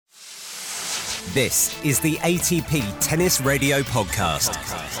This is the ATP Tennis Radio podcast.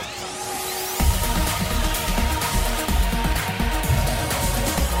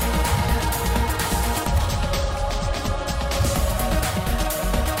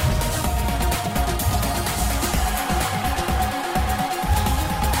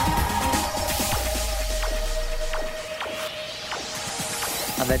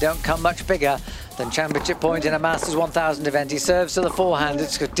 And they don't come much bigger than championship point in a Masters 1000 event. He serves to the forehand.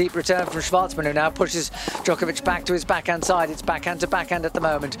 It's a deep return from Schwartzman, who now pushes Djokovic back to his backhand side. It's backhand to backhand at the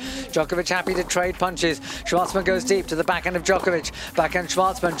moment. Djokovic happy to trade punches. Schwartzman goes deep to the backhand of Djokovic. Backhand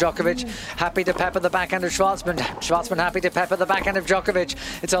Schwartzman. Djokovic happy to pepper the backhand of Schwartzman. Schwartzman happy to pepper the backhand of Djokovic.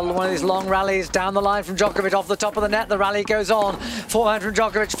 It's one of these long rallies down the line from Djokovic off the top of the net. The rally goes on. Forehand from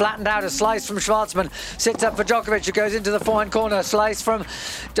Djokovic, flattened out. A slice from Schwartzman. Sits up for Djokovic, who goes into the forehand corner. Slice from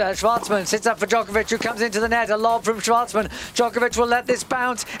Schwartzman. Sits up for Djokovic, who comes into the net. A lob from Schwartzman. Djokovic will let this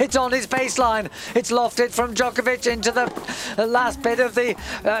bounce. It's on his baseline. It's lofted from Djokovic into the last bit of the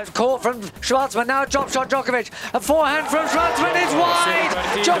court from Schwartzman. Now a drop shot Djokovic. A forehand from Schwartzman is wide.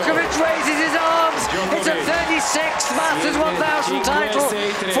 Djokovic raises his arms. It's a 36th Masters 1000 title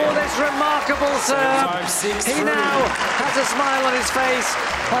for this remarkable serve. He now has a smile on his face,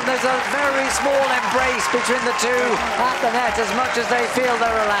 and there's a very small embrace between the two at the net, as much as they feel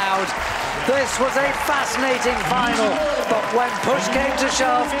they're allowed. This was a fascinating final, but when push came to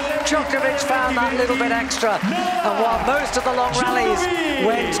shove, Djokovic found that little bit extra. And while most of the long rallies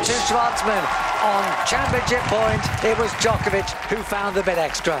went to Schwartzman, on championship point, it was Djokovic who found the bit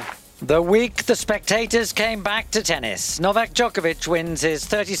extra. The week the spectators came back to tennis. Novak Djokovic wins his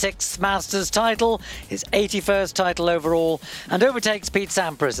 36th Masters title, his 81st title overall, and overtakes Pete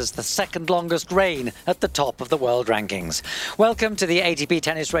Sampras as the second longest reign at the top of the world rankings. Welcome to the ATP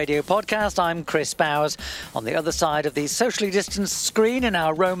Tennis Radio podcast. I'm Chris Bowers. On the other side of the socially distanced screen in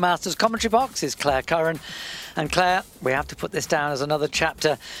our Rome Masters commentary box is Claire Curran. And Claire, we have to put this down as another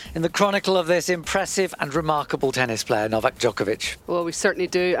chapter in the chronicle of this impressive and remarkable tennis player, Novak Djokovic. Well, we certainly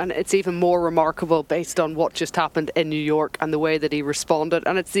do, and it's even more remarkable based on what just happened in New York and the way that he responded.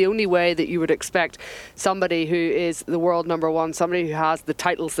 And it's the only way that you would expect somebody who is the world number one, somebody who has the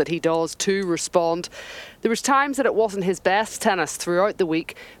titles that he does, to respond. There was times that it wasn't his best tennis throughout the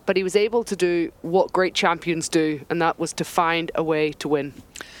week, but he was able to do what great champions do, and that was to find a way to win.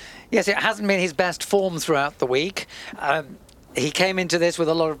 Yes, it hasn't been his best form throughout the week. He came into this with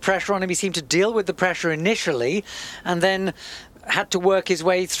a lot of pressure on him. He seemed to deal with the pressure initially and then had to work his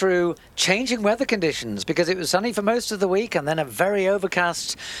way through changing weather conditions, because it was sunny for most of the week and then a very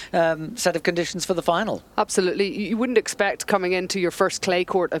overcast set of conditions for the final. Absolutely. You wouldn't expect coming into your first clay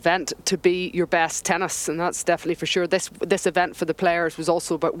court event to be your best tennis, and that's definitely for sure. This event for the players was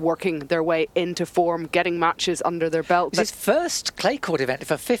also about working their way into form, getting matches under their belt. It's his first clay court event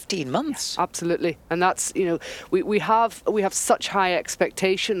for 15 months. Yeah, absolutely. And that's, we have such high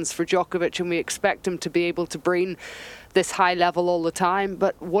expectations for Djokovic, and we expect him to be able to bring this high level all the time.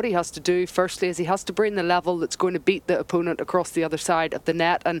 But what he has to do firstly is he has to bring the level that's going to beat the opponent across the other side of the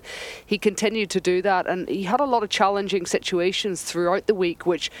net, and he continued to do that. And he had a lot of challenging situations throughout the week,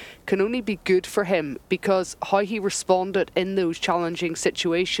 which can only be good for him, because how he responded in those challenging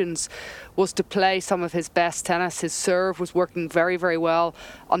situations was to play some of his best tennis. His serve was working very, very well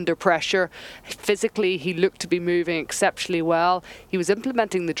under pressure. Physically, he looked to be moving exceptionally well. He was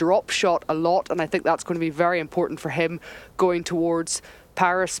implementing the drop shot a lot, and I think that's going to be very important for him going towards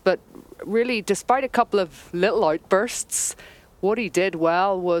Paris. But really, despite a couple of little outbursts, what he did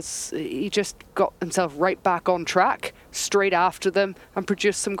well was he just got himself right back on track straight after them and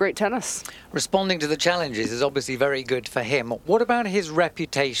produced some great tennis. Responding to the challenges is obviously very good for him. What about his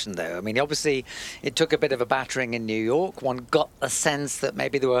reputation, though? I mean, obviously, it took a bit of a battering in New York. One got a sense that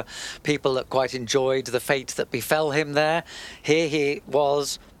maybe there were people that quite enjoyed the fate that befell him there. Here he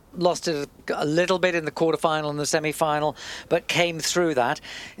was, lost it a little bit in the quarterfinal and the semi-final, but came through that.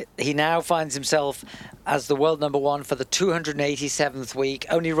 He now finds himself as the world number one for the 287th week.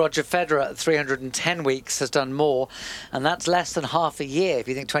 Only Roger Federer at 310 weeks has done more, and that's less than half a year. If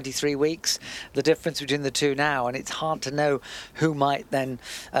you think 23 weeks, the difference between the two now, and it's hard to know who might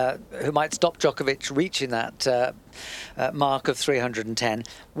stop Djokovic reaching that mark of 310.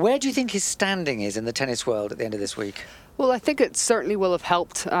 Where do you think his standing is in the tennis world at the end of this week? Well, I think it certainly will have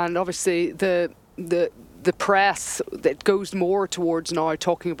helped, and obviously the the press that goes more towards now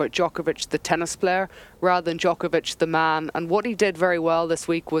talking about Djokovic, the tennis player, rather than Djokovic, the man. And what he did very well this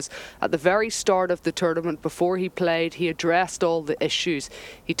week was at the very start of the tournament, before he played, he addressed all the issues.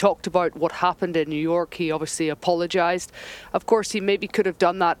 He talked about what happened in New York. He obviously apologised. Of course, he maybe could have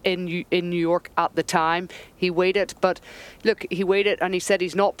done that in New York at the time. He waited, but look, he waited and he said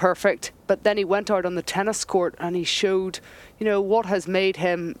he's not perfect. But then he went out on the tennis court and he showed, what has made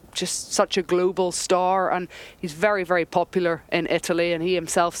him just such a global star. And he's very, very popular in Italy. And he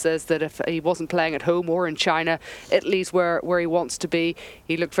himself says that if he wasn't playing at home or in China, Italy's where he wants to be.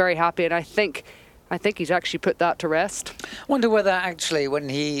 He looked very happy. And I think he's actually put that to rest. I wonder whether actually when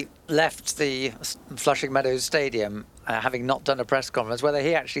he left the Flushing Meadows Stadium, having not done a press conference, whether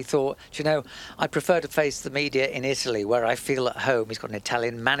he actually thought, I prefer to face the media in Italy where I feel at home. He's got an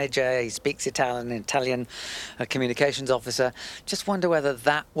Italian manager, he speaks Italian, an Italian communications officer. Just wonder whether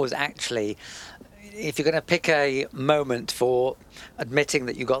that was actually, if you're going to pick a moment for admitting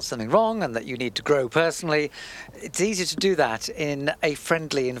that you got something wrong and that you need to grow personally, it's easier to do that in a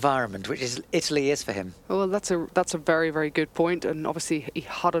friendly environment, which is Italy is for him. Well, that's a very, very good point. And obviously he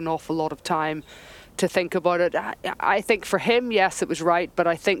had an awful lot of time to think about it. I think for him, yes, it was right, but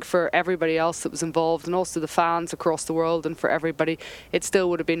I think for everybody else that was involved and also the fans across the world and for everybody, it still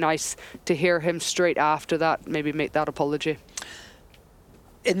would have been nice to hear him straight after that maybe make that apology.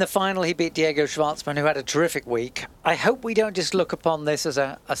 In the final, he beat Diego Schwartzman, who had a terrific week. I hope we don't just look upon this as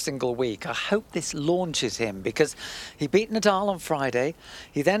a single week. I hope this launches him, because he beat Nadal on Friday.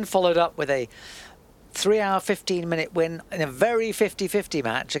 He then followed up with a 3-hour, 15-minute win in a very 50-50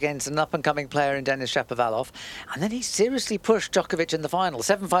 match against an up-and-coming player in Denis Shapovalov. And then he seriously pushed Djokovic in the final.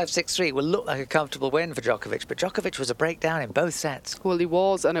 7-5, 6-3 will look like a comfortable win for Djokovic, but Djokovic was a breakdown in both sets. Well, he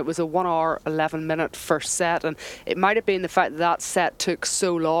was, and it was a 1-hour, 11-minute first set. And it might have been the fact that set took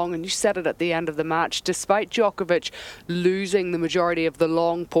so long, and you said it at the end of the match, despite Djokovic losing the majority of the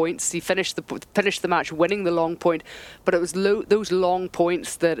long points. He finished the match winning the long point, but it was those long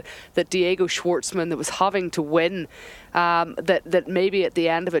points that Diego Schwartzman, that was having to win, that maybe at the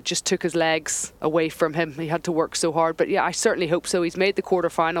end of it just took his legs away from him. He had to work so hard. But yeah, I certainly hope so. He's made the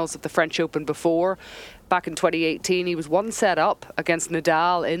quarterfinals of the French Open before. Back in 2018, he was one set up against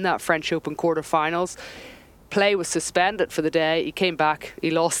Nadal in that French Open quarterfinals. Play was suspended for the day. He came back.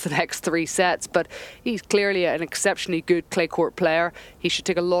 He lost the next 3 sets, but he's clearly an exceptionally good clay court player. He should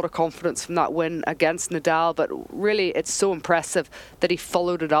take a lot of confidence from that win against Nadal, but really it's so impressive that he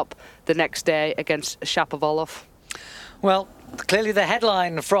followed it up the next day against Shapovalov. Well, clearly the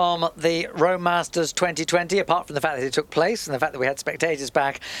headline from the Rome Masters 2020, apart from the fact that it took place and the fact that we had spectators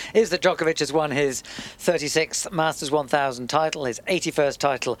back, is that Djokovic has won his 36th Masters 1000 title, his 81st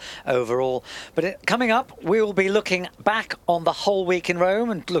title overall. But coming up, we will be looking back on the whole week in Rome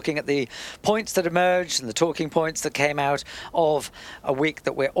and looking at the points that emerged and the talking points that came out of a week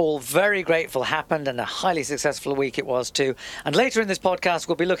that we're all very grateful happened, and a highly successful week it was too. And later in this podcast,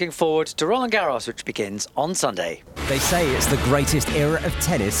 we'll be looking forward to Roland Garros, which begins on Sunday. They say it's the greatest era of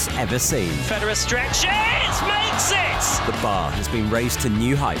tennis ever seen. Federer stretches, makes it! The bar has been raised to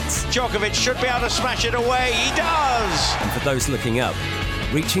new heights. Djokovic should be able to smash it away, he does! And for those looking up,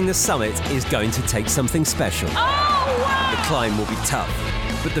 reaching the summit is going to take something special. Oh, wow! The climb will be tough,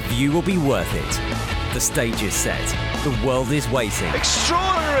 but the view will be worth it. The stage is set. The world is waiting.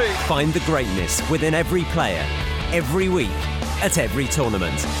 Extraordinary! Find the greatness within every player, every week, at every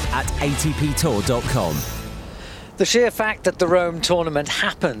tournament, at atptour.com. The sheer fact that the Rome tournament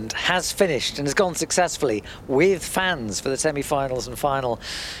happened, has finished and has gone successfully with fans for the semi-finals and final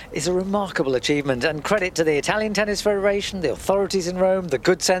is a remarkable achievement, and credit to the Italian Tennis Federation, the authorities in Rome, the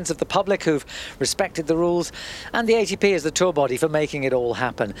good sense of the public who've respected the rules, and the ATP as the tour body for making it all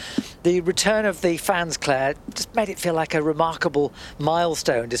happen. The return of the fans, Claire, just made it feel like a remarkable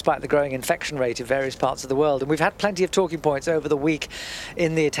milestone despite the growing infection rate in various parts of the world. And we've had plenty of talking points over the week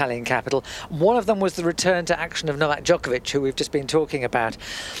in the Italian capital. One of them was the return to action of Novak Djokovic, who we've just been talking about,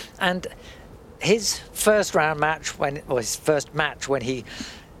 and his first match when he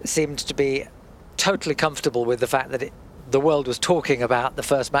seemed to be totally comfortable with the fact that the world was talking about the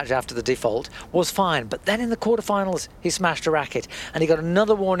first match after the default was fine. But then in the quarterfinals, he smashed a racket and he got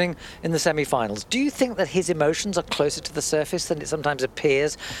another warning in the semi-finals. Do you think that his emotions are closer to the surface than it sometimes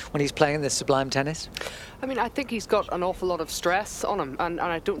appears when he's playing this sublime tennis? I mean, I think he's got an awful lot of stress on him, and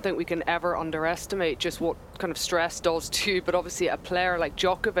I don't think we can ever underestimate just what kind of stress does to you. But obviously a player like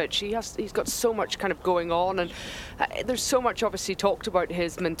Djokovic, he's got so much kind of going on, and there's so much obviously talked about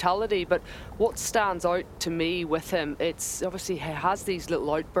his mentality, but what stands out to me with him, it's obviously he has these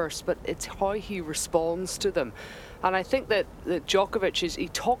little outbursts, but it's how he responds to them. And I think that Djokovic he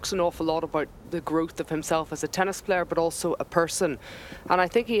talks an awful lot about the growth of himself as a tennis player, but also a person. And I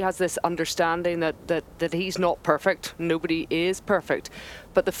think he has this understanding that he's not perfect. Nobody is perfect.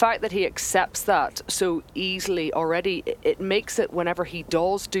 But the fact that he accepts that so easily already, it makes it whenever he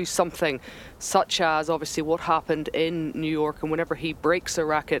does do something, such as obviously what happened in New York, and whenever he breaks a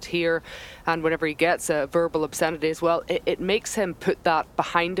racket here, and whenever he gets a verbal obscenity as well, it makes him put that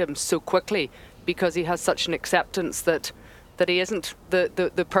behind him so quickly, because he has such an acceptance that he isn't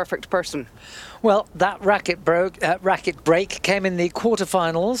the perfect person. Well, that racket break came in the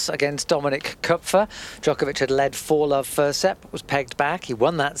quarterfinals against Dominik Koepfer. Djokovic had led 4-love first set, but was pegged back. He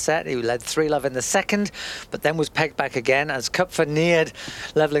won that set. He led 3-love in the second, but then was pegged back again as Koepfer neared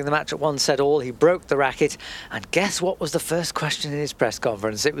levelling the match at 1-set-all. He broke the racket, and guess what was the first question in his press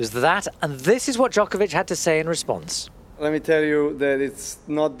conference? It was that, and this is what Djokovic had to say in response. Let me tell you that it's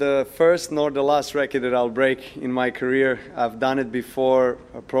not the first nor the last racket that I'll break in my career. I've done it before.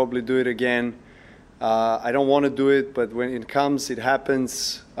 I'll probably do it again. I don't want to do it, but when it comes, it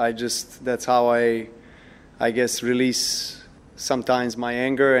happens. That's how I guess, release sometimes my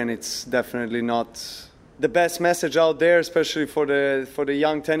anger, and it's definitely not the best message out there, especially for the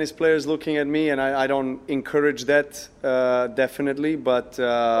young tennis players looking at me, and I don't encourage that, definitely. But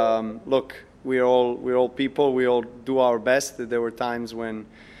look, we're all people. We all do our best. There were times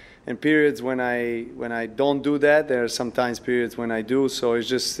and periods when I don't do that. There are sometimes periods when I do. So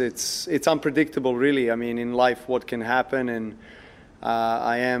it's unpredictable, really. I mean, in life, what can happen, and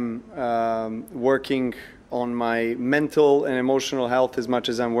I am working on my mental and emotional health as much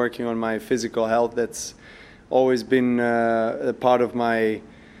as I'm working on my physical health. That's always been a part of my,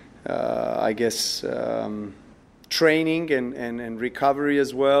 I guess, training and recovery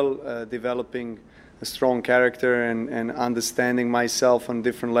as well, developing a strong character and understanding myself on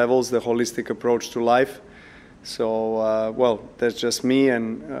different levels, the holistic approach to life. So, well, that's just me,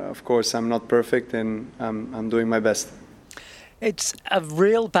 and of course I'm not perfect, and I'm doing my best. It's a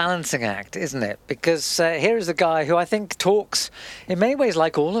real balancing act, isn't it? Because here is a guy who I think talks in many ways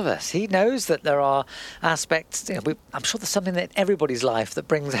like all of us. He knows that there are aspects, I'm sure there's something in everybody's life that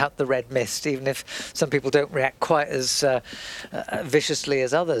brings out the red mist, even if some people don't react quite as viciously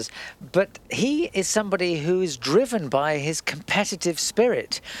as others. But he is somebody who is driven by his competitive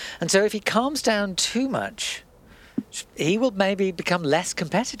spirit. And so if he calms down too much, he will maybe become less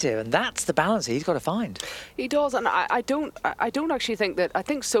competitive, and that's the balance he's got to find. He does, and I don't actually think that. I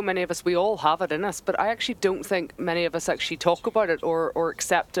think so many of us, we all have it in us, but I actually don't think many of us actually talk about it or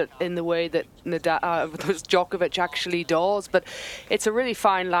accept it in the way that Djokovic actually does. But it's a really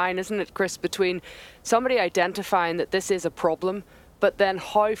fine line, isn't it, Chris, between somebody identifying that this is a problem, but then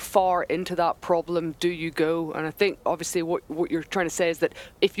how far into that problem do you go? And I think obviously what you're trying to say is that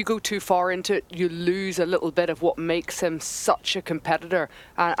if you go too far into it, you lose a little bit of what makes him such a competitor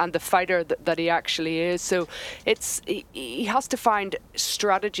and the fighter that he actually is. So he has to find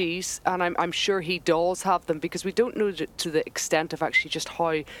strategies, and I'm sure he does have them, because we don't know to the extent of actually just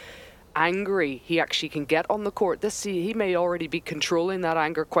how angry he actually can get on the court. He may already be controlling that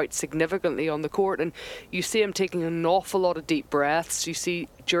anger quite significantly on the court, and you see him taking an awful lot of deep breaths. You see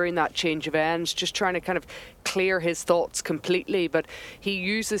during that change of ends just trying to kind of clear his thoughts completely, but he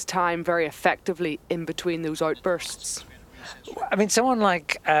uses time very effectively in between those outbursts. I mean, someone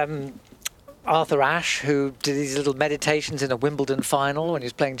like Arthur Ashe, who did these little meditations in a Wimbledon final when he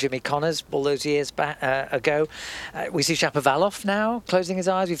was playing Jimmy Connors all those years ago. We see Shapovalov now closing his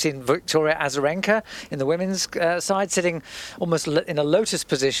eyes. We've seen Victoria Azarenka in the women's side sitting almost in a lotus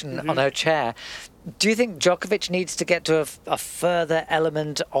position on her chair. Do you think Djokovic needs to get to a further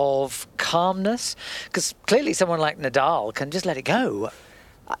element of calmness? Because clearly someone like Nadal can just let it go.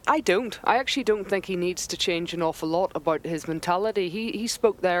 I don't. I actually don't think he needs to change an awful lot about his mentality. He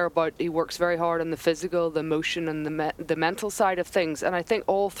spoke there about he works very hard on the physical, the emotion, and the mental side of things. And I think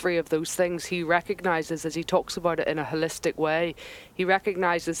all three of those things he recognises as he talks about it in a holistic way. He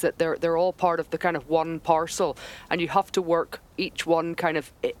recognises that they're all part of the kind of one parcel, and you have to work each one kind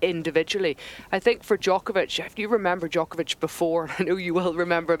of individually. I think for Djokovic, if you remember Djokovic before, I know you will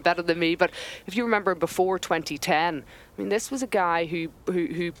remember him better than me, but if you remember before 2010, I mean, this was a guy who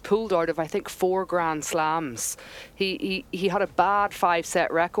pulled out of, I think, 4 Grand Slams. He had a bad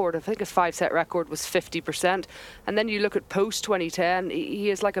 5-set record. I think his 5-set record was 50%. And then you look at post-2010, he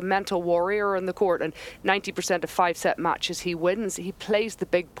is like a mental warrior on the court, and 90% of 5-set matches he wins. He plays the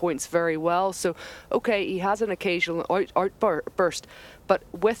big points very well. So, okay, he has an occasional outburst, but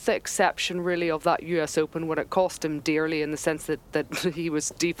with the exception really of that US Open when it cost him dearly in the sense that he was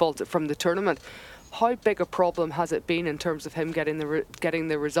defaulted from the tournament. how big a problem has it been in terms of him getting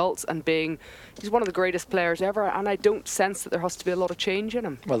the results and he's one of the greatest players ever, and I don't sense that there has to be a lot of change in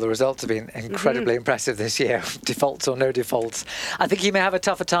him. Well, the results have been incredibly impressive this year, defaults or no defaults. I think he may have a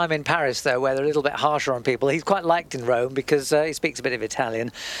tougher time in Paris, though, where they're a little bit harsher on people. He's quite liked in Rome because he speaks a bit of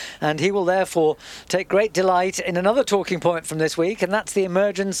Italian, and he will therefore take great delight in another talking point from this week, and that's the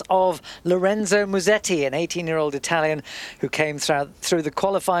emergence of Lorenzo Musetti, an 18-year-old Italian who came through the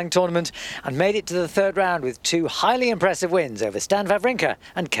qualifying tournament and made it to the third round with 2 highly impressive wins over Stan Wawrinka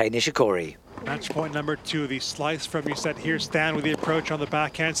and Kei Nishikori. Match point number 2, the slice from Musetti. Here's Stan with the approach on the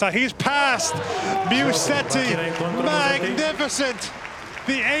backhand side. He's passed Musetti. Magnificent.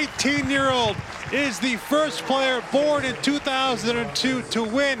 The 18-year-old is the first player born in 2002 to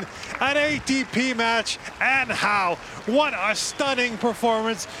win an ATP match. And how? What a stunning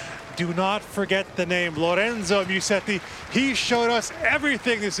performance. Do not forget the name, Lorenzo Musetti. He showed us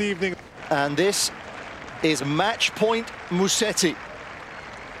everything this evening. And this is match point Musetti.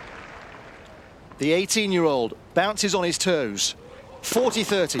 The 18-year-old bounces on his toes.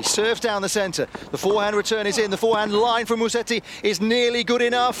 40-30, serves down the centre. The forehand return is in. The forehand line from Musetti is nearly good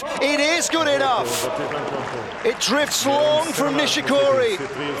enough. It is good enough. It drifts long from Nishikori.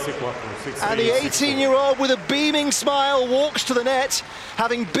 And the 18-year-old with a beaming smile walks to the net.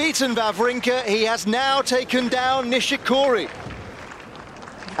 Having beaten Wawrinka, he has now taken down Nishikori.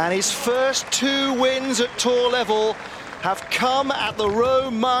 And his first 2 wins at tour level have come at the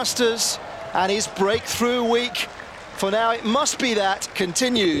Rome Masters, and his breakthrough week, for now it must be that,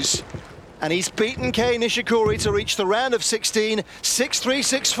 continues. And he's beaten Kei Nishikori to reach the round of 16, 6-3,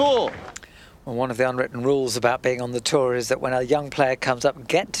 6-4. Well, one of the unwritten rules about being on the tour is that when a young player comes up,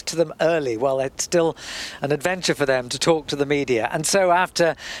 get to them early. Well, it's still an adventure for them to talk to the media. And so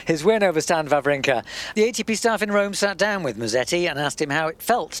after his win over Stan Wawrinka, the ATP staff in Rome sat down with Musetti and asked him how it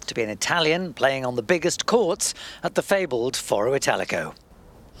felt to be an Italian playing on the biggest courts at the fabled Foro Italico.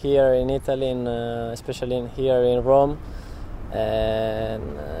 Here in Italy, especially here in Rome,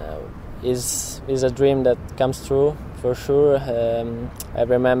 and is a dream that comes true for sure. I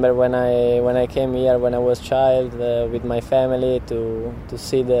remember when I came here when I was a child with my family to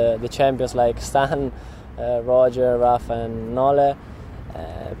see the champions like Stan, Roger, Rafa and Nole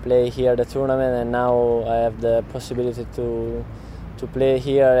play here the tournament, and now I have the possibility to play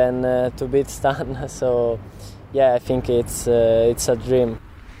here and to beat Stan. So yeah, I think it's a dream.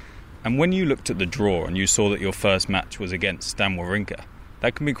 And when you looked at the draw and you saw that your first match was against Stan Wawrinka,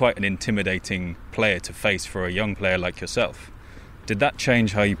 that can be quite an intimidating player to face for a young player like yourself. Did that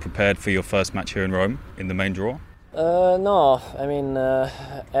change how you prepared for your first match here in Rome, in the main draw? No, I mean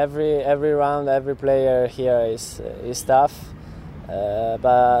every round, every player here is tough.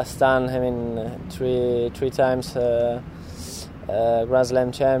 But Stan, I mean, three times Grand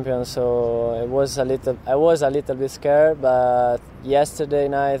Slam champion, so I was a little bit scared. But yesterday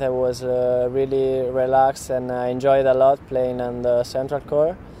night I was really relaxed and I enjoyed a lot playing on the central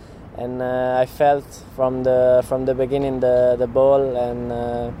court. And I felt from the beginning the ball, and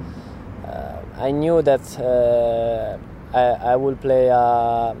I knew that I would play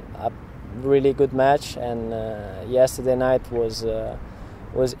a really good match. And yesterday night was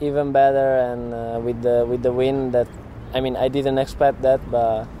even better, and with the win that, I mean, I didn't expect that,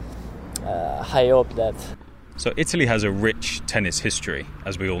 but I hope that. So Italy has a rich tennis history,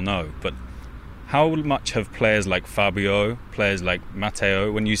 as we all know, but how much have players like Fabio, players like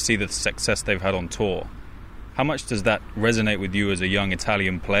Matteo, when you see the success they've had on tour, how much does that resonate with you as a young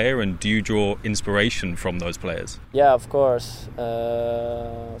Italian player, and do you draw inspiration from those players? Yeah, of course.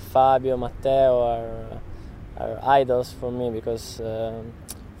 Fabio, Matteo are idols for me, because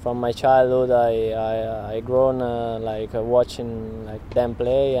from my childhood I grown watching them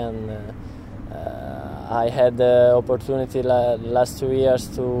play, and I had the opportunity last 2 years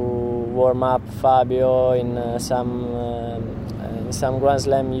to warm up Fabio in some Grand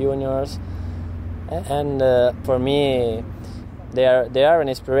Slam juniors, and for me they are an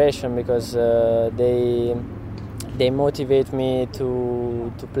inspiration, because they motivate me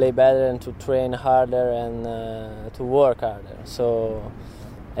to play better and to train harder and to work harder. So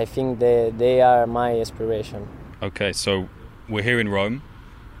I think they are my inspiration. Okay, so we're here in Rome.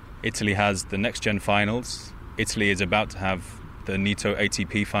 Italy has the Next Gen finals. Italy is about to have the Nitto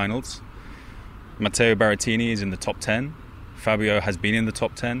ATP finals. Matteo Berrettini is in the top 10. Fabio has been in the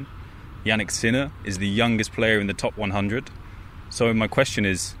top 10. Yannick Sinner is the youngest player in the top 100. So my question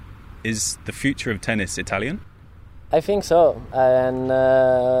is the future of tennis Italian? I think so, and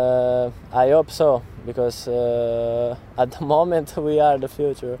I hope so, because at the moment we are the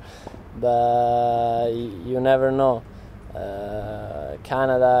future, but you never know.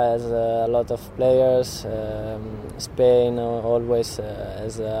 Canada has a lot of players. Spain always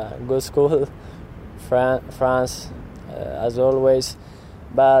has a good school. France, as always.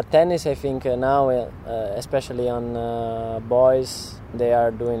 But tennis, I think now, especially on boys, they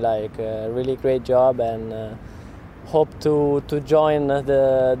are doing like a really great job, and hope to join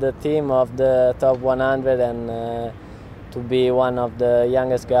the team of the top 100 and to be one of the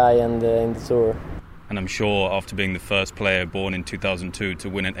youngest guy in the tour. And I'm sure after being the first player born in 2002 to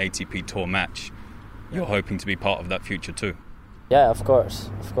win an ATP Tour match, you're hoping to be part of that future too. Yeah, of course.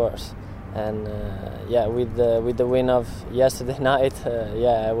 And with the win of yesterday night,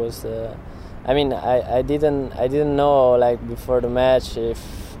 I was. I didn't know like before the match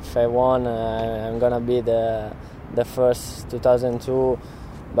if I won, I'm gonna be the first 2002.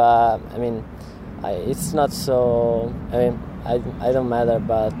 But it's not so. I don't matter,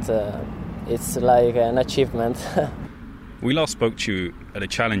 but it's like an achievement. We last spoke to you at a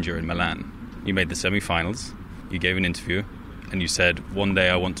Challenger in Milan. You made the semi-finals. You gave an interview. And you said, one day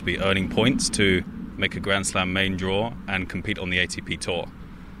I want to be earning points to make a Grand Slam main draw and compete on the ATP Tour.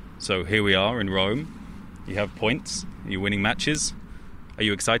 So here we are in Rome. You have points, you're winning matches. Are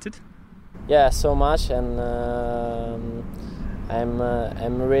you excited? Yeah, so much, and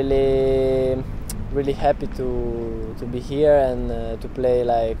I'm really, really happy to be here and to play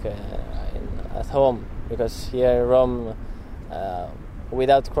at home, because here in Rome,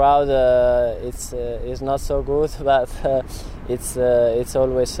 without crowd, it's not so good, but it's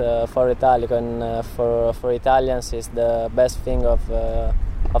always for Italian, and for Italians it's the best thing of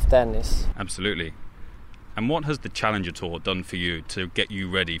tennis. Absolutely. And what has the Challenger Tour done for you to get you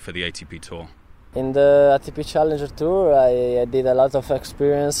ready for the ATP Tour? In the ATP Challenger Tour, I did a lot of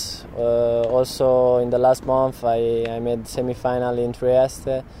experience. Also, in the last month, I made semi-final in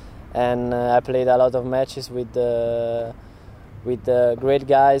Trieste, and I played a lot of matches with great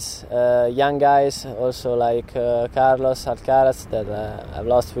guys, young guys, also like Carlos Alcaraz that I've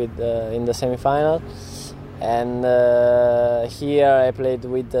lost with in the semi-final. And here I played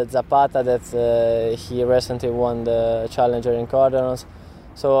with Zapata that he recently won the Challenger in Cordonos.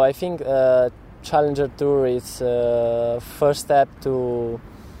 So I think Challenger Tour is first step to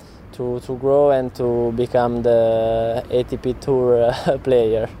grow and to become the ATP Tour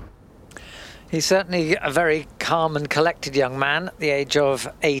player. He's certainly a very calm and collected young man at the age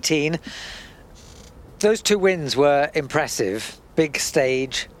of 18. Those two wins were impressive. Big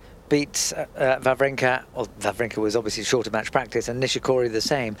stage, beats Wawrinka. Well, Wawrinka was obviously shorter match practice, and Nishikori the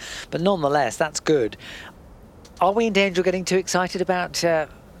same. But nonetheless, that's good. Are we in danger of getting too excited about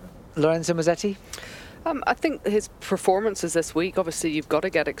Lorenzo Musetti? I think his performances this week, obviously you've got to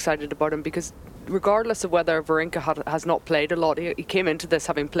get excited about him, because regardless of whether Wawrinka has not played a lot, he came into this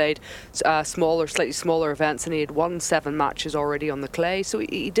having played slightly smaller events, and he had won 7 matches already on the clay, so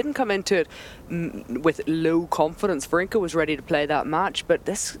he didn't come into it with low confidence. Wawrinka was ready to play that match, but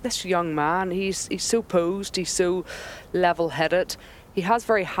this young man, he's so posed, he's so level-headed. He has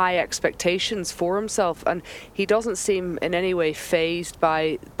very high expectations for himself, and he doesn't seem in any way fazed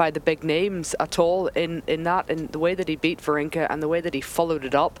by the big names at all in the way that he beat Wawrinka and the way that he followed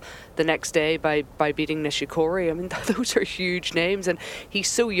it up the next day by beating Nishikori. I mean, those are huge names, and he's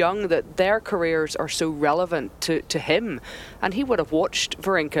so young that their careers are so relevant to him. And he would have watched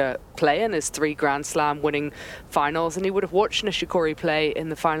Wawrinka play in his 3 Grand Slam winning finals, and he would have watched Nishikori play in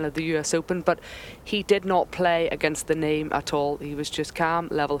the final of the US Open, but he did not play against the name at all. He was just calm,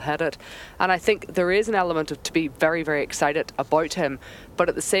 level-headed, and I think there is an element of to be very, very excited about him, but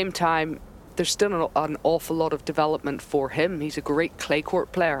at the same time there's still an awful lot of development for him. He's a great clay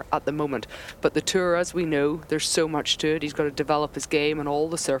court player at the moment, but the tour, as we know, there's so much to it. He's got to develop his game on all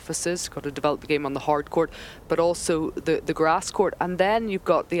the surfaces, got to develop the game on the hard court, but also the grass court. And then you've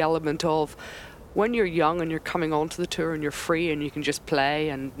got the element of when you're young and you're coming onto the tour and you're free and you can just play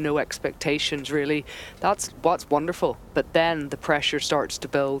and no expectations really, that's what's wonderful. But then the pressure starts to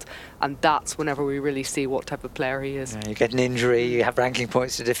build, and that's whenever we really see what type of player he is. Yeah, you get an injury, you have ranking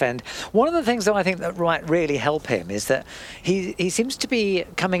points to defend. One of the things that I think that might really help him is that he seems to be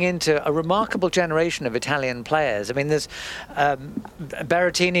coming into a remarkable generation of Italian players. I mean, there's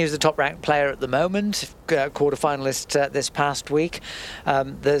Berrettini, who's the top-ranked player at the moment, quarter-finalist this past week.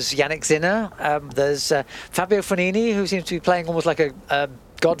 There's Yannick Sinner. There's Fabio Fognini, who seems to be playing almost like a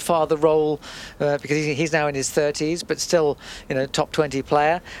godfather role because he's now in his 30s, but still, top 20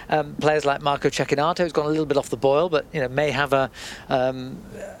 player. Players like Marco Cecchinato, who's gone a little bit off the boil, but may have a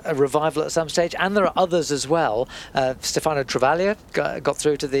revival at some stage. And there are others as well. Stefano Travaglia got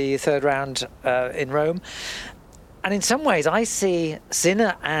through to the 3rd round in Rome. And in some ways, I see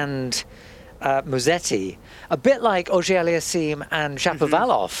Sinner and Musetti, a bit like Auger-Aliassime and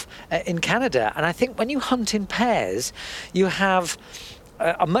Shapovalov in Canada. And I think when you hunt in pairs, you have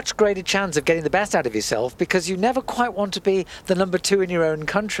a much greater chance of getting the best out of yourself, because you never quite want to be the number 2 in your own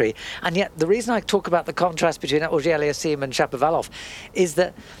country. And yet the reason I talk about the contrast between Auger-Aliassime and Shapovalov is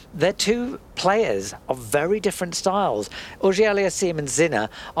that they're two players of very different styles. Auger-Aliassime and Sinner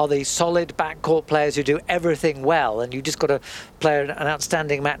are the solid backcourt players who do everything well, and you just got to play an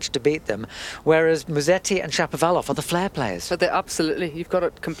outstanding match to beat them. Whereas Musetti and Shapovalov are the flair players. But absolutely, you've got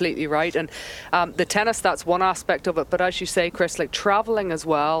it completely right. And the tennis, that's one aspect of it. But as you say, Chris, like travelling as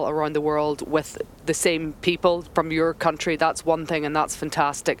well around the world with the same people from your country, that's one thing, and that's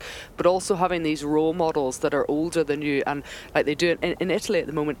fantastic. But also having these role models that are older than you, and like they do in Italy at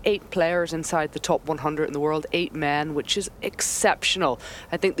the moment, 8 players inside the top 100 in the world, 8 men, which is exceptional.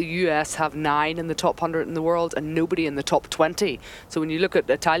 I think the US have 9 in the top 100 in the world and nobody in the top 20. So when you look at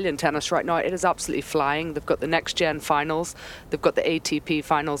Italian tennis right now, it is absolutely flying. They've got the next gen finals, they've got the ATP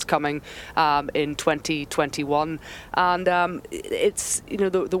finals coming in 2021, and it's, you know,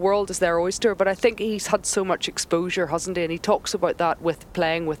 the world is their oyster. But I think he's had so much exposure, hasn't he? And he talks about that with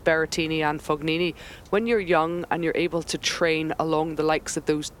playing with Berrettini and Fognini. When you're young and you're able to train along the likes of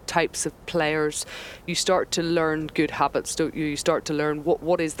those types of players, you start to learn good habits, don't you? You start to learn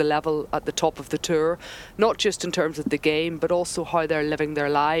what is the level at the top of the tour, not just in terms of the game, but also how they're living their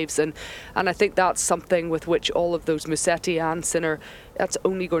lives. And I think that's something with which all of those Musetti and Sinner, that's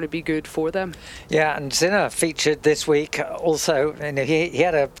only going to be good for them. Yeah, and Sinner featured this week also. And he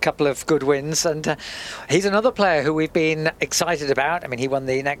had a couple of good wins, and he's another player who we've been excited about. I mean, he won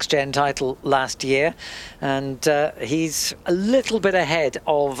the Next Gen title last year, and he's a little bit ahead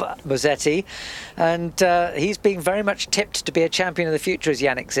of Musetti, and he's being very much tipped to be a champion of the future as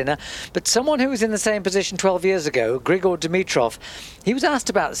Yannick Sinner. But someone who was in the same position 12 years ago, Grigor Dimitrov, he was asked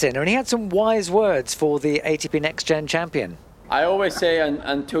about Sinner, and he had some wise words for the ATP Next Gen champion. I always say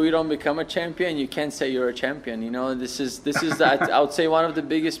until you don't become a champion, you can't say you're a champion. You know, this is I would say one of the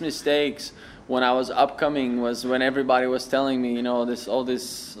biggest mistakes when I was upcoming was when everybody was telling me, you know, all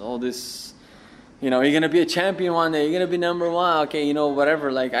this, you know, you're gonna be a champion one day, you're gonna be number 1. Okay, you know,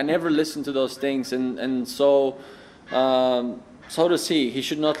 whatever. Like, I never listened to those things, and so does he. He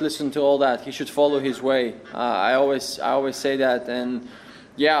should not listen to all that. He should follow his way. I always say that. And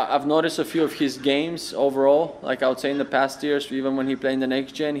yeah, I've noticed a few of his games overall. Like I would say in the past years, even when he played in the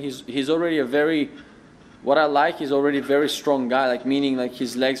Next Gen, he's already a very, what I like, he's already a very strong guy. Like, meaning like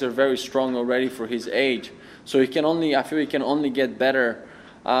his legs are very strong already for his age. So I feel he can only get better.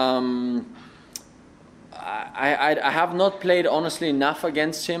 I have not played honestly enough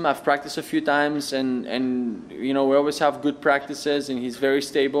against him. I've practiced a few times, and you know, we always have good practices, and he's very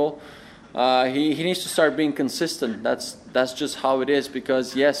stable. He needs to start being consistent. That's just how it is,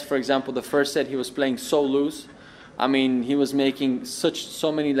 because yes, for example, the first set he was playing so loose. I mean, he was making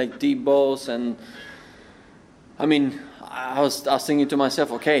so many like deep balls, and I mean, I was thinking to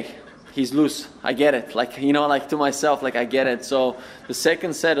myself, okay, he's loose. I get it. Like, you know, like to myself, like I get it. So the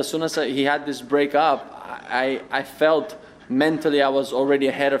second set, as soon as he had this break up, I felt mentally I was already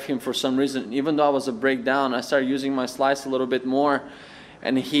ahead of him for some reason. Even though I was a breakdown, I started using my slice a little bit more.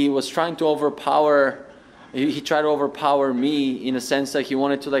 And he was trying to overpower, he tried to overpower me in a sense that he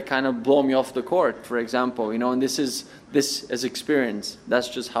wanted to like kind of blow me off the court, for example, you know, and this is experience. That's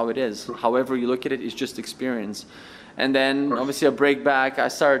just how it is. However you look at it, it's just experience. And then obviously a break back, I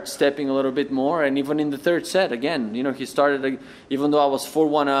started stepping a little bit more, and even in the third set, again, you know, he started, like, even though I was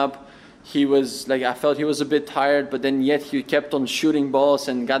 4-1 up, he was like, I felt he was a bit tired, but then yet he kept on shooting balls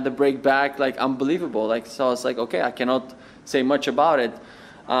and got the break back, like unbelievable. Like, so I was like, okay, I cannot say much about it.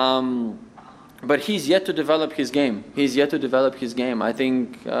 But he's yet to develop his game. I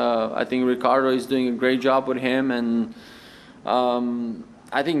think Ricardo is doing a great job with him, and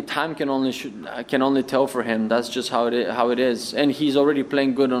I think time can only tell for him. That's just how it is. And he's already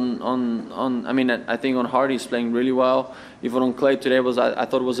playing good on. I mean, I think on hard he's playing really well. Even on clay today I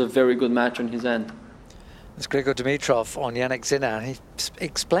thought it was a very good match on his end. It's Grigor Dimitrov on Yannick Sinner. He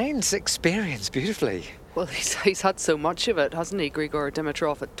explains experience beautifully. Well, he's had so much of it, hasn't he, Grigor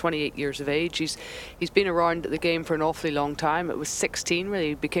Dimitrov, at 28 years of age. He's been around the game for an awfully long time. It was 16 when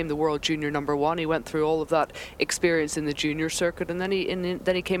he became the world junior number 1. He went through all of that experience in the junior circuit, and then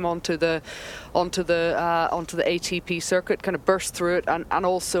he came onto the ATP circuit, kind of burst through it, and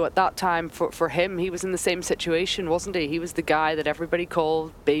also at that time for him, he was in the same situation, wasn't he? He was the guy that everybody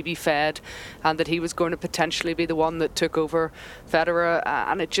called baby fed, and that he was going to potentially be the one that took over Federer,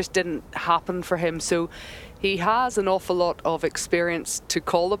 and it just didn't happen for him. So he has an awful lot of experience to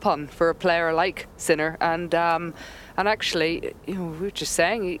call upon for a player like Sinner, and actually, we were just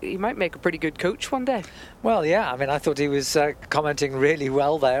saying he might make a pretty good coach one day. Well, yeah, I mean, I thought he was commenting really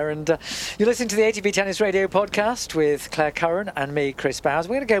well there. And you're listening to the ATP Tennis Radio podcast with Claire Curran and me, Chris Bowers.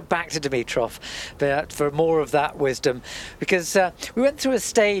 We're going to go back to Dimitrov for more of that wisdom, because we went through a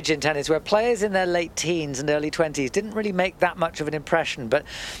stage in tennis where players in their late teens and early 20s didn't really make that much of an impression. But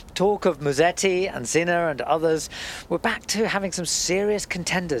talk of Musetti and Sinner and others, we're back to having some serious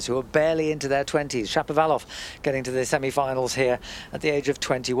contenders who are barely into their 20s. Shapovalov getting to the semi-finals here at the age of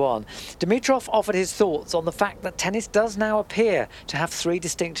 21. Dimitrov offered his thoughts on the fact that tennis does now appear to have 3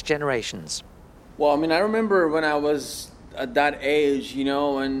 distinct generations. Well, I mean, I remember when I was at that age,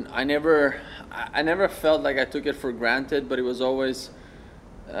 and I never felt like I took it for granted, but it was always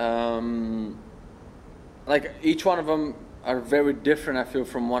like each one of them are very different, I feel,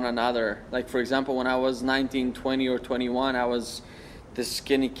 from one another. Like, for example, when I was 19, 20 or 21, I was this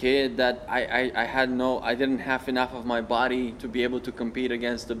skinny kid that I didn't have enough of my body to be able to compete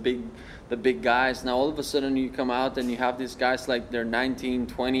against the big guys. Now all of a sudden you come out and you have these guys like they're 19,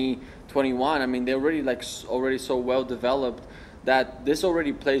 20, 21. I mean, they're already so well developed that this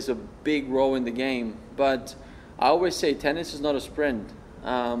already plays a big role in the game. But I always say tennis is not a sprint.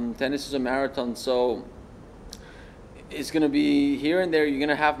 Tennis is a marathon. So it's going to be here and there. You're going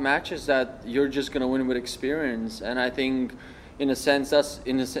to have matches that you're just going to win with experience. And I think, in a sense, that's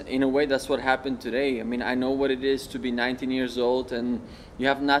in a way that's what happened today. I mean, I know what it is to be 19 years old and you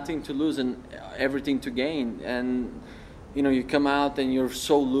have nothing to lose and everything to gain. And you come out and you're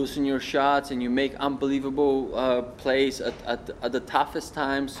so loose in your shots and you make unbelievable plays at the toughest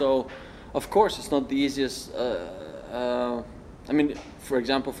time. So, of course, it's not the easiest. I mean, for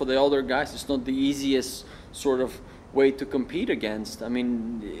example, for the older guys, it's not the easiest sort of way to compete against. I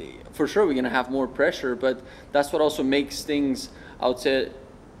mean, for sure we're going to have more pressure, but that's what also makes things, I would say,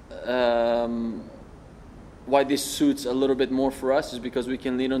 why this suits a little bit more for us is because we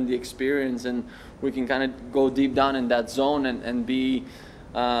can lean on the experience and we can kind of go deep down in that zone and be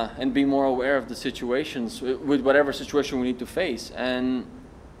more aware of the situations with whatever situation we need to face. And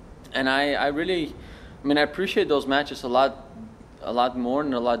I really, I mean, I appreciate those matches a lot more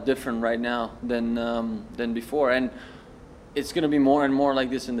and a lot different right now than before, and it's going to be more and more like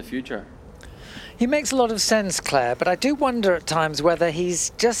this in the future. He makes a lot of sense, Claire, but I do wonder at times whether he's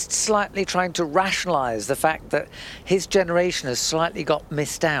just slightly trying to rationalise the fact that his generation has slightly got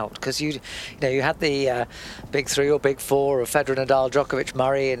missed out. Because you had the big 3 or big 4 of Federer, Nadal, Djokovic,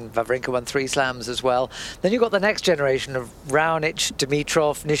 Murray, and Wawrinka won 3 slams as well. Then you've got the next generation of Raonic,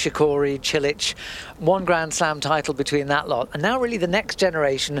 Dimitrov, Nishikori, Cilic, 1 Grand Slam title between that lot. And now really the next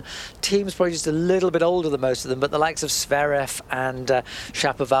generation, teams probably just a little bit older than most of them, but the likes of Zverev and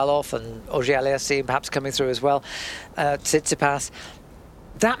Shapovalov and Auger-Aliassime perhaps coming through as well, Tsitsipas.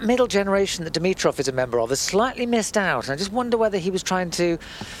 That middle generation that Dimitrov is a member of has slightly missed out. And I just wonder whether he was trying to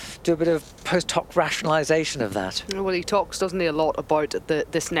do a bit of post-hoc rationalisation of that. Well, he talks, doesn't he, a lot about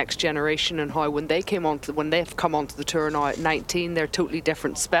this next generation and how when they've come onto the tour now at 19, they're totally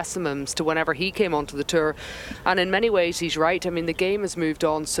different specimens to whenever he came onto the tour. And in many ways, he's right. I mean, the game has moved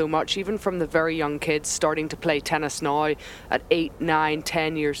on so much, even from the very young kids starting to play tennis now at 8, 9,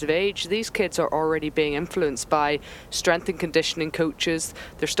 10 years of age. These kids are already being influenced by strength and conditioning coaches.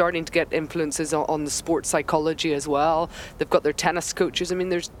 They're starting to get influences on the sports psychology as well. They've got their tennis coaches. I mean,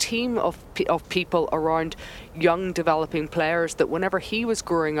 there's a team of people around young developing players that whenever he was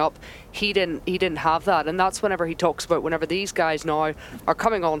growing up, he didn't have that. And that's whenever he talks about whenever these guys now are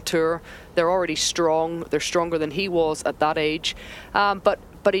coming on tour, they're already strong. They're stronger than he was at that age.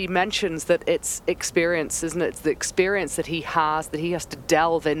 But he mentions that it's experience, isn't it? It's the experience that he has to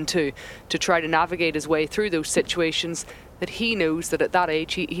delve into to try to navigate his way through those situations that he knows that at that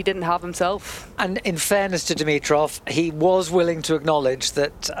age he didn't have himself. And in fairness to Dimitrov, he was willing to acknowledge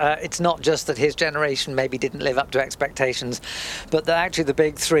that it's not just that his generation maybe didn't live up to expectations, but that actually the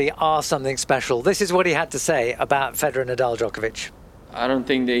big 3 are something special. This is what he had to say about Federer, Nadal, Djokovic. I don't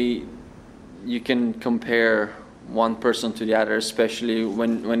think you can compare one person to the other, especially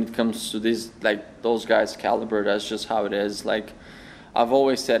when it comes to those guys' caliber. That's just how it is. Like, I've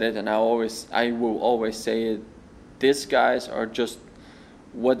always said it, and I will always say it. These guys are just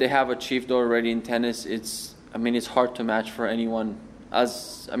what they have achieved already in tennis. It's hard to match for anyone.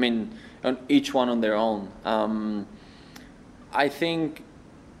 Each one on their own. I think,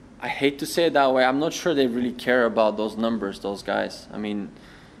 I hate to say it that way, I'm not sure they really care about those numbers, those guys. I mean,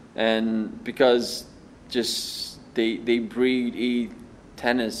 and because just they breathe, eat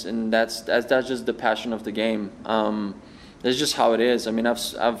tennis, and that's just the passion of the game. That's just how it is. I mean,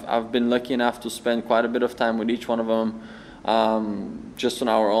 I've been lucky enough to spend quite a bit of time with each one of them, just on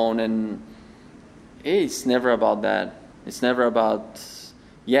our own, and it's never about that. It's never about,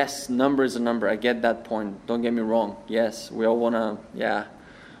 yes, number is a number. I get that point. Don't get me wrong. Yes, we all wanna, yeah,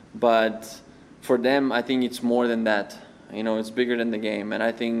 but for them, I think it's more than that. You know, it's bigger than the game, and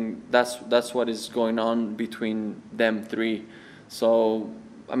I think that's what is going on between them three. So,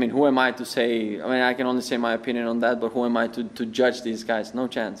 I mean, who am I to say? I mean, I can only say my opinion on that, but who am I to judge these guys? No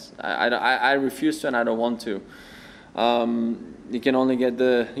chance. I refuse to, and I don't want to. You can only get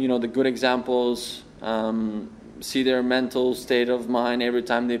the good examples. See their mental state of mind every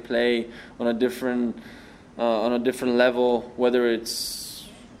time they play on a different level. Whether it's,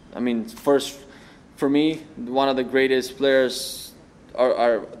 I mean, first for me, one of the greatest players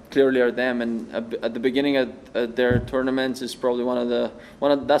are clearly them, and at the beginning of their tournaments is probably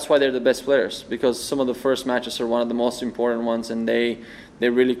that's why they're the best players, because some of the first matches are one of the most important ones, and they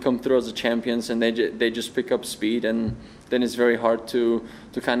really come through as the champions, and they just pick up speed, and then it's very hard to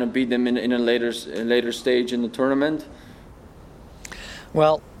kind of beat them in a later stage in the tournament.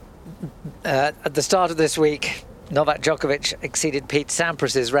 Well, at the start of this week, Novak Djokovic exceeded Pete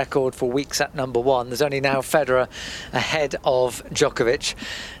Sampras's record for weeks at number one. There's only now Federer ahead of Djokovic.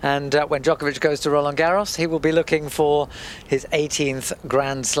 And when Djokovic goes to Roland Garros, he will be looking for his 18th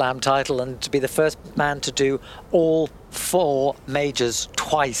Grand Slam title and to be the first man to do all 4 majors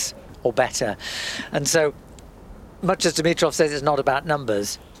twice or better. And so, much as Dimitrov says it's not about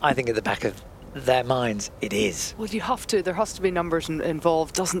numbers, I think at the back of their minds it is. Well, there has to be numbers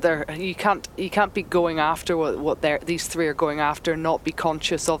involved, doesn't there? You can't be going after what these three are going after and not be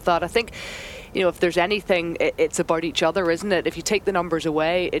conscious of that. I think, you know, if there's anything, it's about each other, isn't it? If you take the numbers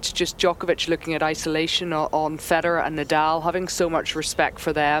away, it's just Djokovic looking at isolation on Federer and Nadal, having so much respect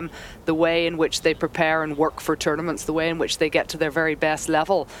for them, the way in which they prepare and work for tournaments, the way in which they get to their very best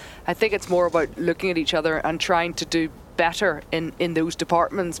level. I think it's more about looking at each other and trying to do better in those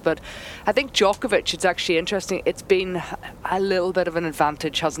departments. But I think Djokovic, it's actually interesting, it's been a little bit of an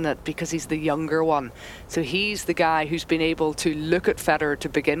advantage, hasn't it, because he's the younger one, so he's the guy who's been able to look at Federer to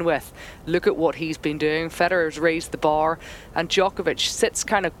begin with, look at what he's been doing. Federer's raised the bar, and Djokovic sits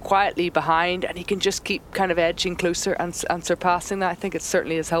kind of quietly behind, and he can just keep kind of edging closer and surpassing that. I think it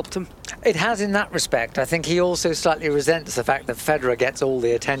certainly has helped him. It has in that respect. I think he also slightly resents the fact that Federer gets all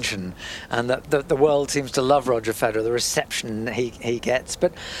the attention and that the world seems to love Roger Federer, the reception he gets.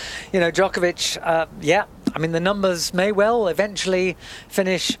 But, you know, Djokovic, I mean, the numbers may well eventually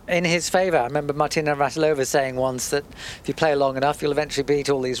finish in his favour. I remember Martina Navratilova saying once that if you play long enough, you'll eventually beat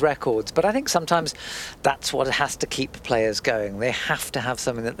all these records. But I think sometimes that's what has to keep players going. They have to have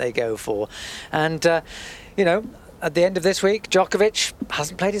something that they go for. And, you know, at the end of this week, Djokovic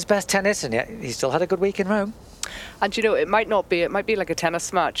hasn't played his best tennis, and yet he still had a good week in Rome. And you know, it might be like a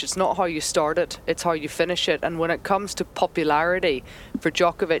tennis match. It's not how you start it, it's how you finish it. And when it comes to popularity for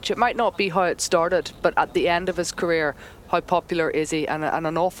Djokovic, it might not be how it started, but at the end of his career, how popular is he? And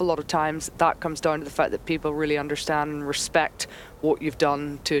an awful lot of times that comes down to the fact that people really understand and respect what you've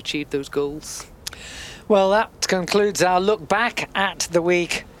done to achieve those goals. Well, that concludes our look back at the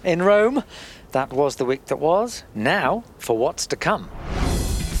week in Rome. That was the week that was. Now for what's to come.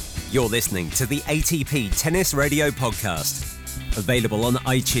 You're listening to the ATP Tennis Radio podcast. Available on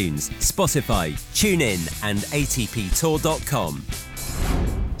iTunes, Spotify, TuneIn and ATPTour.com.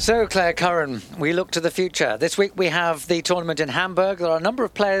 So, Claire Curran, we look to the future. This week we have the tournament in Hamburg. There are a number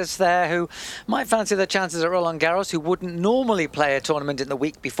of players there who might fancy their chances at Roland Garros, who wouldn't normally play a tournament in the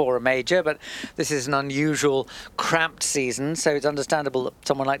week before a major, but this is an unusual, cramped season, so it's understandable that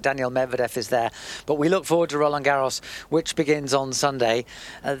someone like Daniil Medvedev is there. But we look forward to Roland Garros, which begins on Sunday,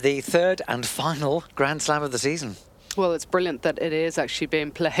 the third and final Grand Slam of the season. Well, it's brilliant that it is actually being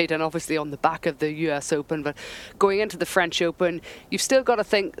played, and obviously on the back of the US Open. But going into the French Open, you've still got to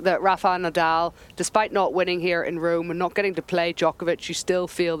think that Rafael Nadal, despite not winning here in Rome and not getting to play Djokovic, you still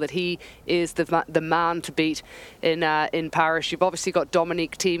feel that he is the man to beat in Paris. You've obviously got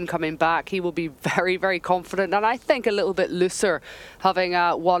Dominic Thiem coming back. He will be very, very confident, and I think a little bit looser, having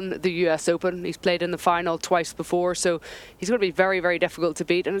won the US Open. He's played in the final twice before, so he's going to be very, very difficult to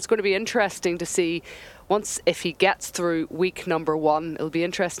beat, and it's going to be interesting to see if he gets through week number one. It'll be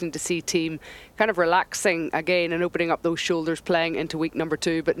interesting to see Thiem kind of relaxing again and opening up those shoulders playing into week number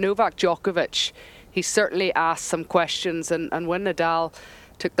two. But Novak Djokovic, he certainly asked some questions, and when Nadal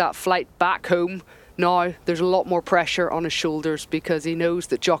took that flight back home, now there's a lot more pressure on his shoulders because he knows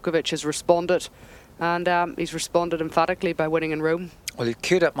that Djokovic has responded, and he's responded emphatically by winning in Rome. Well, you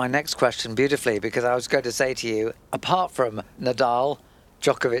queued up my next question beautifully, because I was going to say to you, apart from Nadal,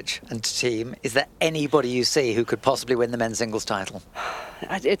 Djokovic and team, is there anybody you see who could possibly win the men's singles title?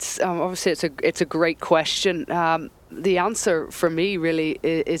 It's obviously it's a great question. The answer for me really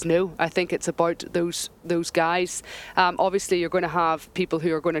is no. I think it's about those guys. Obviously, you're going to have people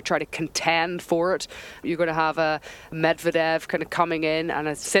who are going to try to contend for it. You're going to have a Medvedev kind of coming in, and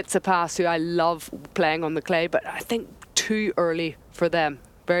a Tsitsipas, who I love playing on the clay, but I think too early for them.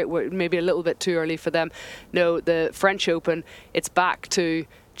 Maybe a little bit too early for them. No, the French Open, it's back to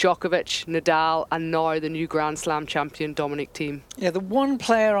Djokovic, Nadal, and now the new Grand Slam champion Dominic Thiem. Yeah, the one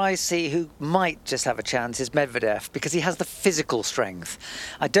player I see who might just have a chance is Medvedev, because he has the physical strength.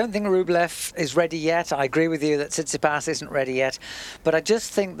 I don't think Rublev is ready yet. I agree with you that Tsitsipas isn't ready yet. But I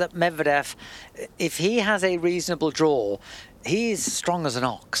just think that Medvedev, if he has a reasonable draw, he's strong as an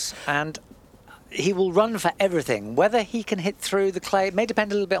ox. And he will run for everything. Whether he can hit through the clay, it may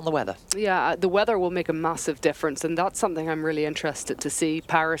depend a little bit on the weather. Yeah, the weather will make a massive difference, and that's something I'm really interested to see.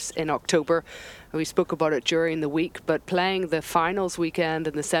 Paris in October. We spoke about it during the week, but playing the finals weekend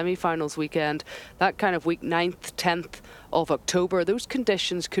and the semi-finals weekend, that kind of week 9th, 10th of October, those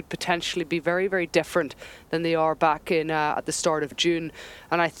conditions could potentially be very, very different than they are back in at the start of June.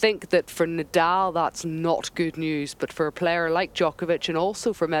 And I think that for Nadal, that's not good news, but for a player like Djokovic and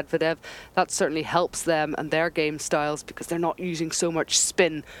also for Medvedev, that certainly helps them and their game styles, because they're not using so much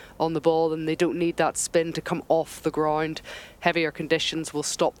spin on the ball, and they don't need that spin to come off the ground. Heavier conditions will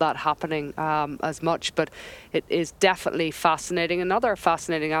stop that happening as much, but it is definitely fascinating. Another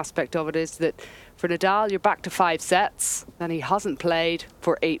fascinating aspect of it is that for Nadal, you're back to 5 sets, and he hasn't played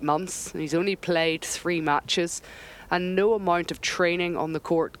for 8 months, and he's only played 3 matches, and no amount of training on the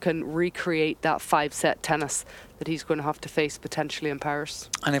court can recreate that 5-set tennis that he's going to have to face potentially in Paris.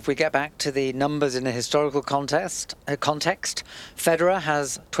 And if we get back to the numbers in a historical context, Federer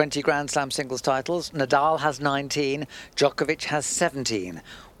has 20 Grand Slam singles titles, Nadal has 19, Djokovic has 17.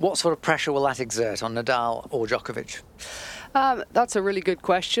 What sort of pressure will that exert on Nadal or Djokovic? That's a really good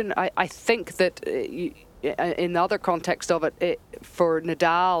question. I think that in the other context of it, for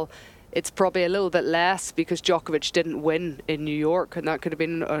Nadal, it's probably a little bit less because Djokovic didn't win in New York, and that could have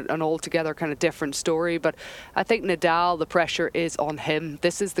been an altogether kind of different story. But I think Nadal, the pressure is on him.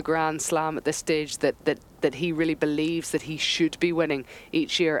 This is the Grand Slam at this stage that he really believes that he should be winning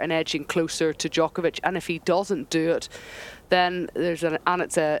each year and edging closer to Djokovic. And if he doesn't do it, then it's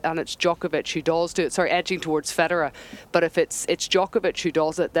Djokovic who does do it. Sorry, edging towards Federer. But if it's Djokovic who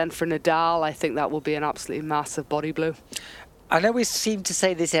does it, then for Nadal, I think that will be an absolutely massive body blow. I know we seem to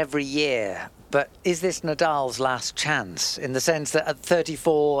say this every year, but is this Nadal's last chance, in the sense that at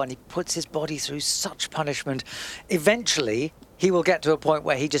 34 and he puts his body through such punishment, eventually he will get to a point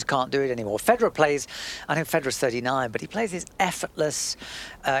where he just can't do it anymore? Federer plays, I know Federer's 39, but he plays this effortless,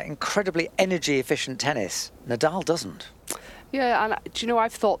 incredibly energy-efficient tennis. Nadal doesn't. Yeah, and do you know,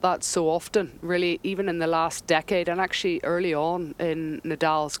 I've thought that so often, really, even in the last decade, and actually early on in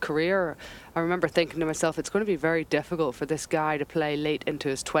Nadal's career. I remember thinking to myself, it's going to be very difficult for this guy to play late into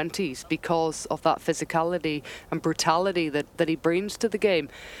his 20s because of that physicality and brutality that he brings to the game.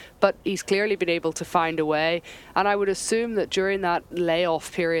 But he's clearly been able to find a way, and I would assume that during that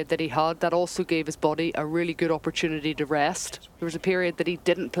layoff period that he had, that also gave his body a really good opportunity to rest. There was a period that he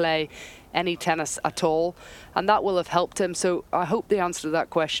didn't play any tennis at all, and that will have helped him. So I hope the answer to that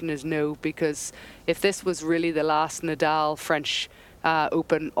question is no, because if this was really the last Nadal French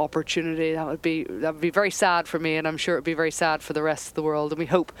Open opportunity, that would be very sad for me, and I'm sure it would be very sad for the rest of the world, and we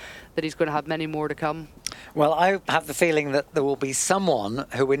hope that he's going to have many more to come. Well, I have the feeling that there will be someone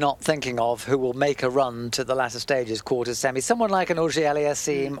who we're not thinking of who will make a run to the latter stages, quarters, semis. Someone like an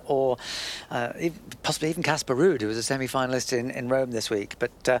Auger-Aliassime or possibly even Casper Ruud, who was a semi-finalist in Rome this week.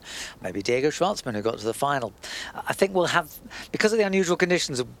 But maybe Diego Schwartzman, who got to the final. I think we'll have, because of the unusual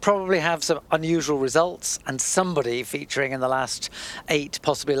conditions, we'll probably have some unusual results, and somebody featuring in the last 8,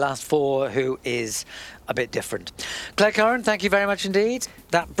 possibly last 4, who is a bit different. Claire Curran, thank you very much indeed.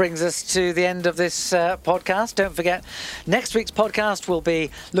 That brings us to the end of this podcast. Don't forget, next week's podcast will be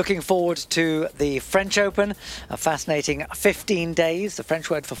looking forward to the French Open, a fascinating 15 days. The French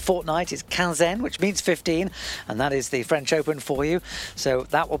word for fortnight is quinzaine, which means 15, and that is the French Open for you. So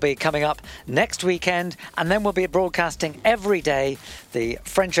that will be coming up next weekend, and then we'll be broadcasting every day the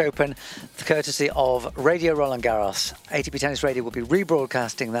French Open, courtesy of Radio Roland Garros. ATP Tennis Radio will be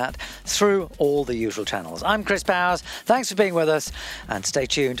rebroadcasting that through all the usual channels. I'm Chris Bowers. Thanks for being with us, and stay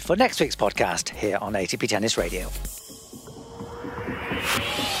tuned for next week's podcast here on ATP Tennis Radio.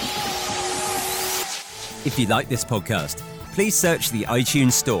 If you like this podcast, please search the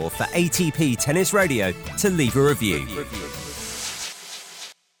iTunes store for ATP Tennis Radio to leave a review.